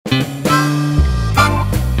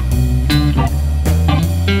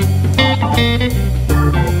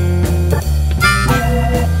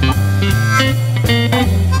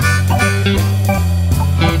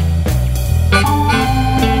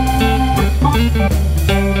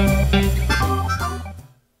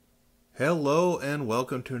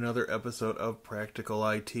welcome to another episode of Practical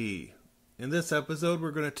IT. In this episode, we're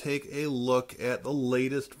going to take a look at the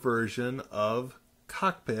latest version of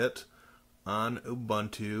Cockpit on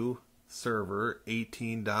Ubuntu server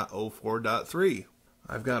 18.04.3.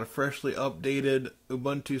 I've got a freshly updated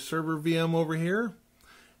Ubuntu server VM over here,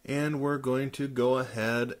 and we're going to go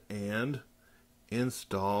ahead and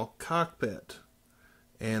install Cockpit.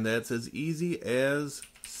 And that's as easy as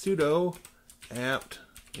sudo apt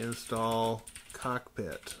install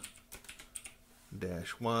cockpit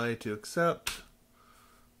 -y to accept,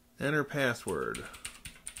 enter password,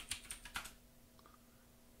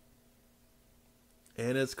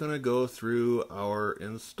 and it's going to go through our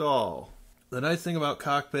install. The nice thing about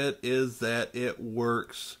Cockpit is that it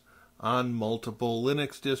works on multiple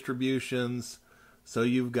Linux distributions, so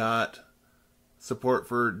you've got support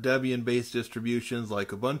for Debian-based distributions like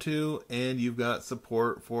Ubuntu, and you've got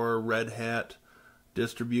support for Red Hat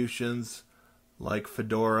distributions like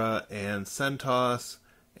Fedora and CentOS,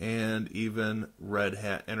 and even Red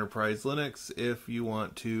Hat Enterprise Linux if you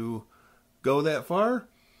want to go that far.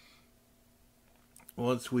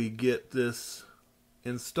 Once we get this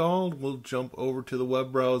installed, we'll jump over to the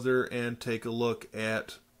web browser and take a look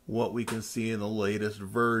at what we can see in the latest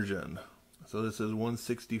version. So this is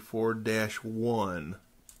 164-1.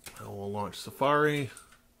 We'll launch Safari.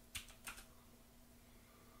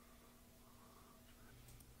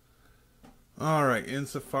 Alright, in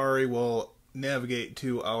Safari we'll navigate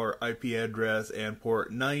to our IP address and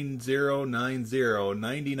port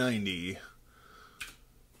 90909090.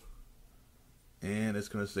 And it's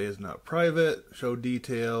going to say it's not private, show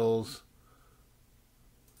details,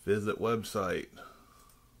 visit website.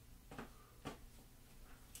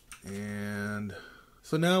 And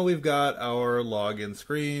so now we've got our login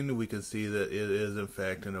screen. We can see that it is in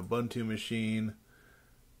fact an Ubuntu machine,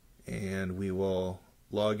 and we will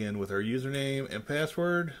log in with our username and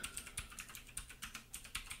password.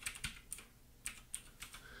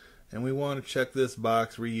 And we want to check this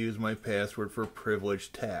box, reuse my password for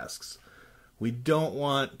privileged tasks. We don't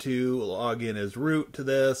want to log in as root to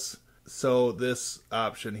this, so this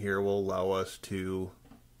option here will allow us to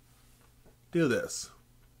do this.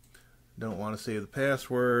 Don't want to save the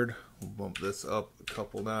password. We'll bump this up a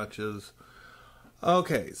couple notches.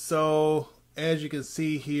 Okay, so as you can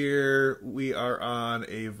see here, we are on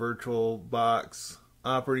a VirtualBox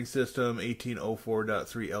operating system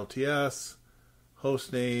 18.04.3 LTS.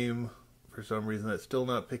 Hostname, for some reason that's still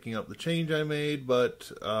not picking up the change I made,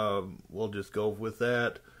 but we'll just go with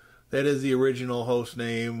that. That is the original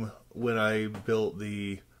hostname when I built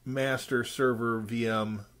the master server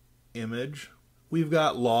VM image. We've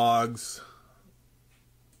got logs,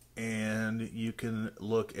 and you can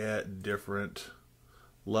look at different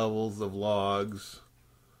levels of logs,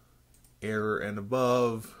 error and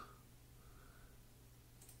above,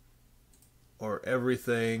 or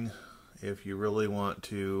everything if you really want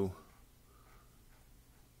to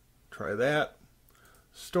try that.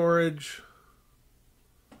 Storage,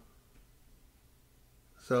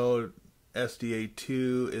 so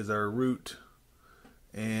SDA2 is our root,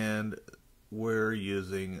 and we're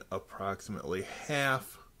using approximately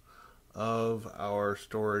half of our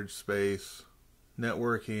storage space.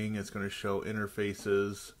 Networking, it's going to show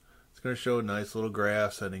interfaces. It's going to show a nice little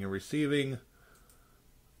graph sending and receiving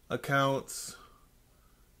accounts.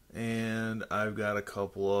 And I've got a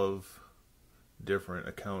couple of different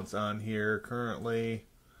accounts on here currently.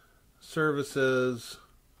 Services,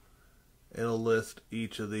 it'll list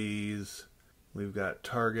each of these. We've got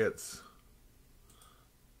targets,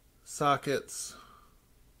 sockets,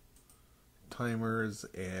 timers,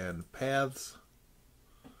 and paths.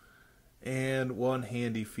 And one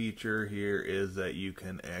handy feature here is that you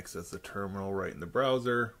can access the terminal right in the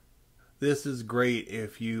browser. This is great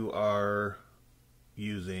if you are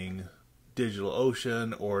using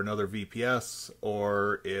DigitalOcean or another VPS,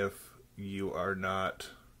 or if you are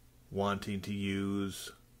not wanting to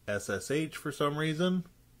use SSH for some reason.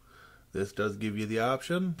 This does give you the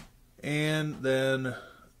option. And then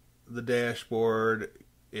the dashboard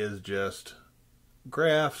is just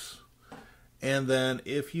graphs. And then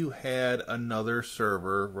if you had another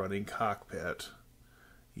server running Cockpit,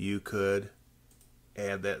 you could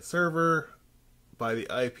add that server by the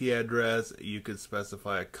IP address. You could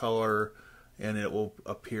specify a color, and it will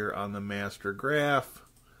appear on the master graph.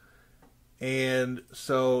 And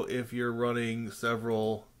so if you're running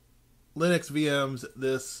several Linux VMs,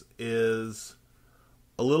 this is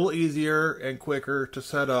a little easier and quicker to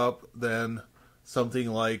set up than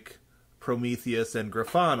something like Prometheus and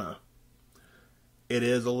Grafana. It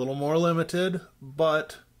is a little more limited,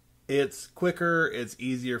 but it's quicker, it's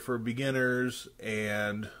easier for beginners,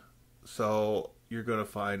 and so you're going to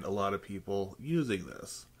find a lot of people using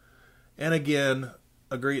this. And again,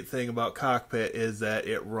 a great thing about Cockpit is that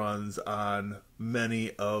it runs on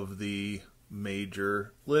many of the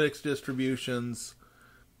major Linux distributions,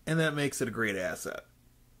 and that makes it a great asset.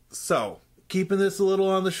 So, keeping this a little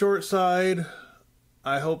on the short side,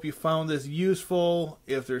 I hope you found this useful.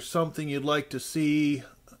 If there's something you'd like to see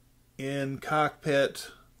in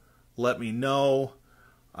Cockpit, let me know.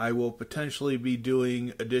 I will potentially be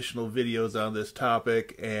doing additional videos on this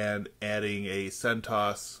topic and adding a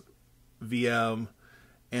CentOS VM,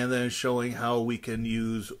 and then showing how we can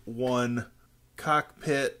use one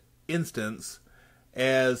Cockpit instance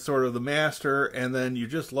as sort of the master, and then you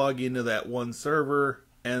just log into that one server,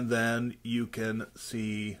 and then you can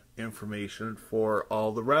see information for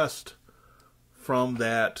all the rest from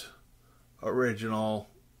that original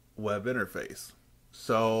web interface.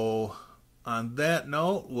 So on that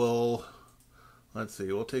note, we'll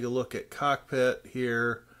take a look at Cockpit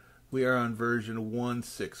here. We are on version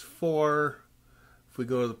 1.6.4. If we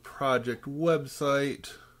go to the project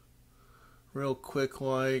website, real quick,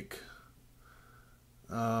 we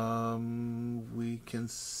can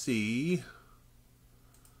see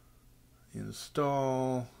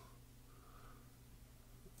install,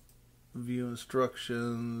 view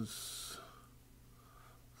instructions.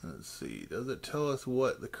 Let's see, does it tell us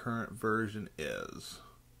what the current version is?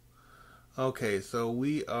 Okay, so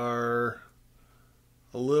we are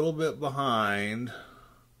a little bit behind.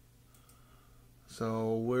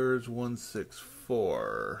 So where's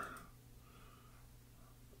 1.6.4?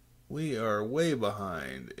 We are way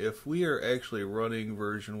behind. If we are actually running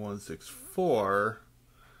version 1.6.4,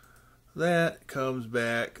 that comes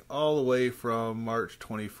back all the way from March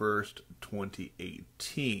 21st,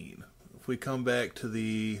 2018. If we come back to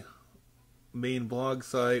the main blog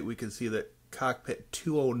site, we can see that Cockpit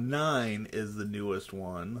 209 is the newest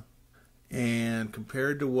one. And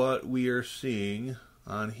compared to what we are seeing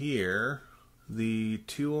on here, the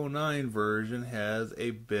 209 version has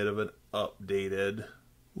a bit of an updated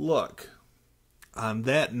look. On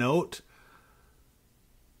that note,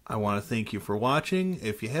 I want to thank you for watching.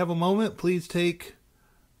 If you have a moment, please take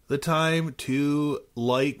the time to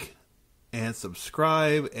like and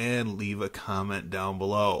subscribe and leave a comment down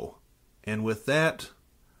below. And with that,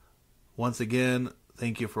 once again,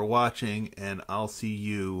 thank you for watching, and I'll see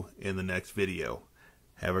you in the next video.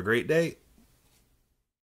 Have a great day.